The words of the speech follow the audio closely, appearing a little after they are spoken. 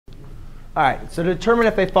All right, so to determine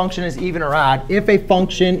if a function is even or odd, if a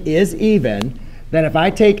function is even, then if I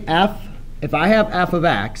take f, if I have f of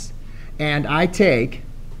x, and I take,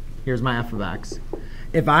 here's my f of x.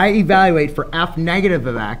 If I evaluate for f negative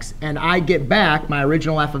of x, and I get back my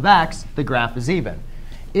original f of x, the graph is even.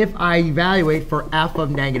 If I evaluate for f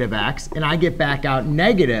of negative x, and I get back out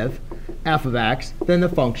negative f of x, then the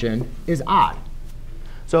function is odd.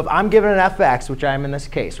 So if I'm given an f of x, which I am in this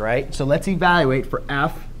case, right? So let's evaluate for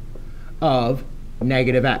f of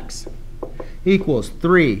negative x equals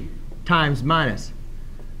 3 times minus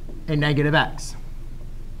a negative x.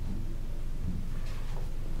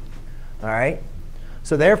 All right?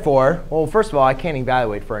 So therefore, well, first of all, I can't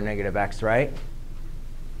evaluate for a negative x, right?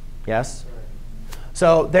 Yes?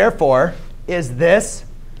 So therefore, is this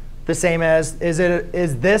the same as,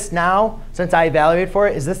 is this now, since I evaluate for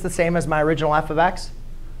it, is this the same as my original f of x?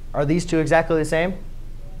 Are these two exactly the same?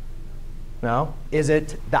 No? Is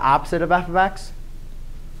it the opposite of f of x?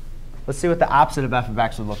 Let's see what the opposite of f of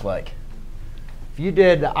x would look like. If you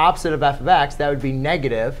did the opposite of f of x, that would be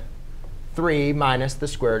negative 3 minus the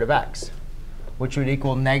square root of x, which would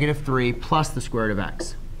equal negative 3 plus the square root of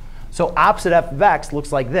x. So opposite f of x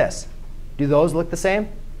looks like this. Do those look the same?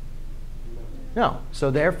 No. So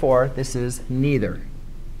therefore, this is neither.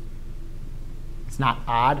 It's not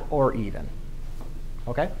odd or even.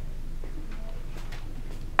 OK?